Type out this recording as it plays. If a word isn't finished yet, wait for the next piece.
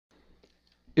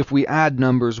If we add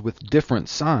numbers with different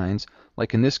signs,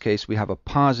 like in this case we have a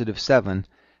positive 7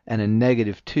 and a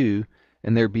negative 2,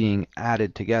 and they're being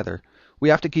added together, we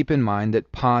have to keep in mind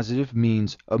that positive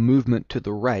means a movement to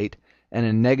the right and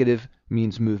a negative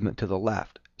means movement to the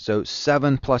left. So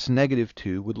 7 plus negative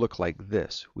 2 would look like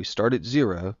this. We start at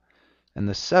 0, and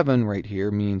the 7 right here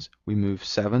means we move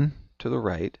 7 to the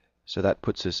right, so that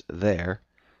puts us there.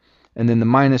 And then the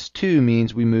minus 2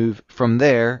 means we move from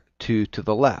there to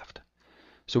the left.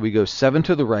 So we go 7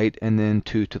 to the right and then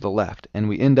 2 to the left, and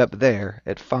we end up there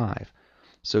at 5.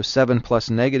 So 7 plus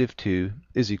negative 2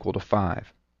 is equal to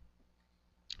 5.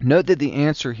 Note that the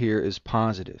answer here is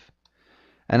positive.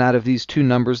 And out of these two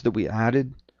numbers that we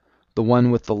added, the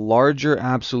one with the larger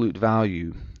absolute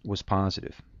value was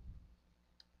positive.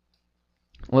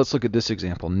 Let's look at this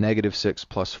example, negative 6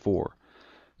 plus 4.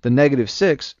 The negative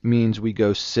 6 means we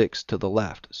go 6 to the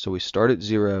left. So we start at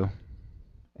 0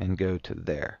 and go to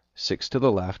there, 6 to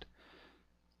the left.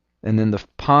 And then the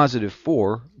positive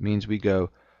 4 means we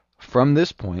go from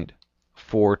this point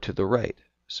 4 to the right.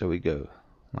 So we go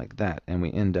like that, and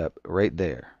we end up right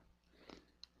there.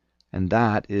 And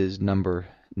that is number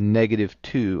negative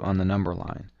 2 on the number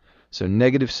line. So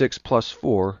negative 6 plus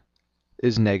 4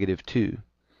 is negative 2.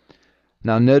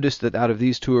 Now notice that out of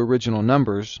these two original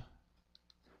numbers,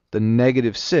 the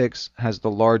negative 6 has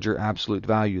the larger absolute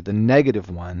value. The negative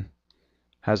 1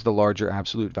 has the larger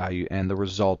absolute value, and the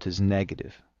result is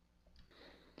negative.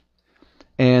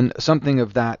 And something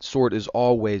of that sort is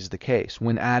always the case.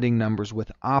 When adding numbers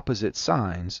with opposite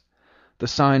signs, the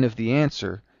sign of the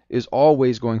answer is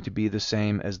always going to be the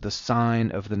same as the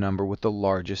sign of the number with the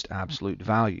largest absolute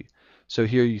value. So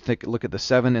here you look at the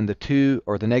 7 and the 2,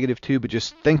 or the negative 2, but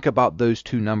just think about those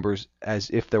two numbers as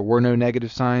if there were no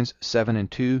negative signs, 7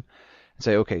 and 2, and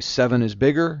say, okay, 7 is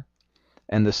bigger,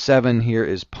 and the 7 here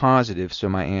is positive, so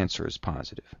my answer is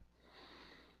positive.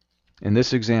 In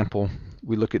this example,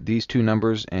 we look at these two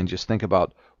numbers and just think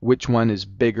about which one is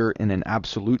bigger in an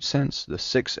absolute sense, the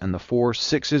 6 and the 4.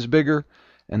 6 is bigger,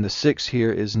 and the 6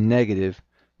 here is negative,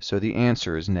 so the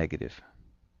answer is negative.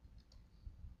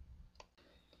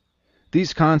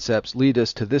 These concepts lead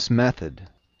us to this method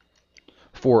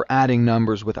for adding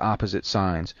numbers with opposite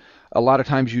signs. A lot of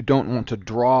times you don't want to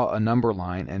draw a number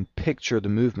line and picture the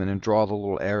movement and draw the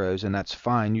little arrows, and that's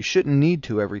fine. You shouldn't need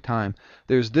to every time.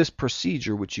 There's this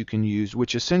procedure which you can use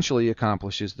which essentially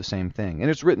accomplishes the same thing,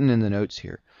 and it's written in the notes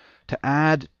here. To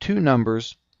add two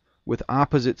numbers with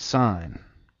opposite sign,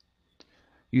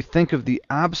 you think of the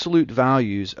absolute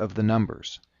values of the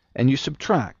numbers, and you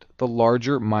subtract the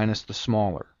larger minus the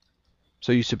smaller.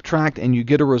 So you subtract and you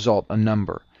get a result, a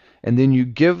number. And then you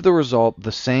give the result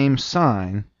the same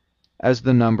sign as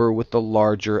the number with the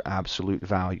larger absolute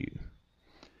value.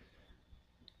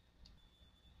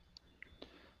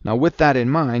 Now with that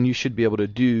in mind, you should be able to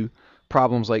do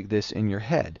problems like this in your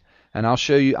head. And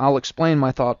I'll explain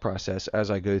my thought process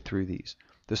as I go through these.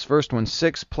 This first one,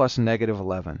 6 plus negative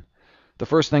 11. The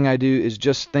first thing I do is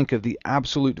just think of the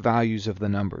absolute values of the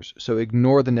numbers. So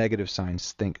ignore the negative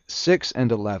signs. Think 6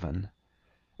 and 11.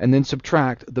 And then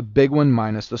subtract the big one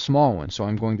minus the small one. So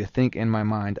I'm going to think in my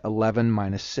mind 11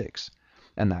 minus 6,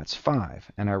 and that's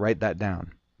 5, and I write that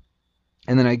down.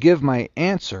 And then I give my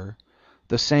answer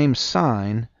the same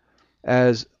sign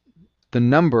as the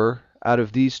number out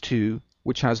of these two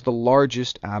which has the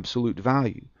largest absolute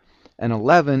value. And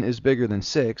 11 is bigger than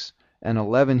 6, and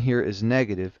 11 here is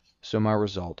negative, so my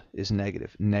result is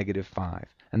negative, negative 5.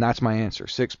 And that's my answer.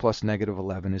 6 plus negative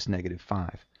 11 is negative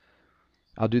 5.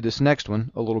 I'll do this next one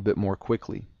a little bit more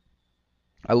quickly.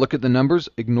 I look at the numbers,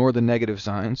 ignore the negative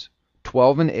signs.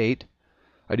 12 and 8.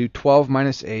 I do 12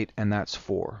 minus 8, and that's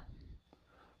 4.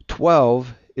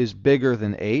 12 is bigger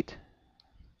than 8,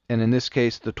 and in this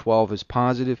case the 12 is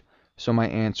positive, so my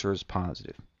answer is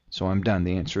positive. So I'm done.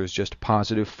 The answer is just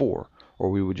positive 4, or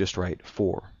we would just write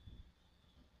 4.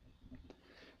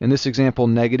 In this example,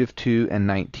 negative 2 and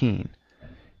 19.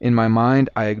 In my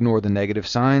mind, I ignore the negative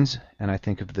signs, and I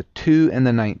think of the 2 and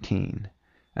the 19.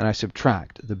 And I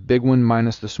subtract the big one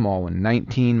minus the small one.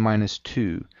 19 minus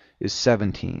 2 is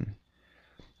 17.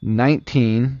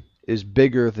 19 is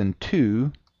bigger than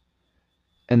 2,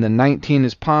 and the 19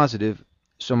 is positive,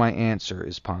 so my answer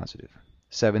is positive.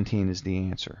 17 is the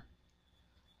answer.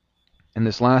 In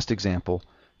this last example,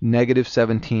 negative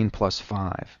 17 plus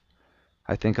 5.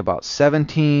 I think about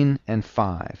 17 and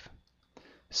 5.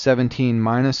 17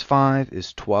 minus 5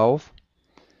 is 12.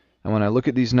 And when I look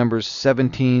at these numbers,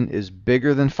 17 is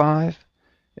bigger than 5.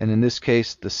 And in this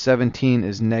case, the 17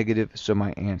 is negative, so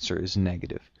my answer is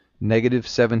negative. Negative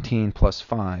 17 plus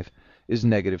 5 is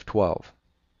negative 12.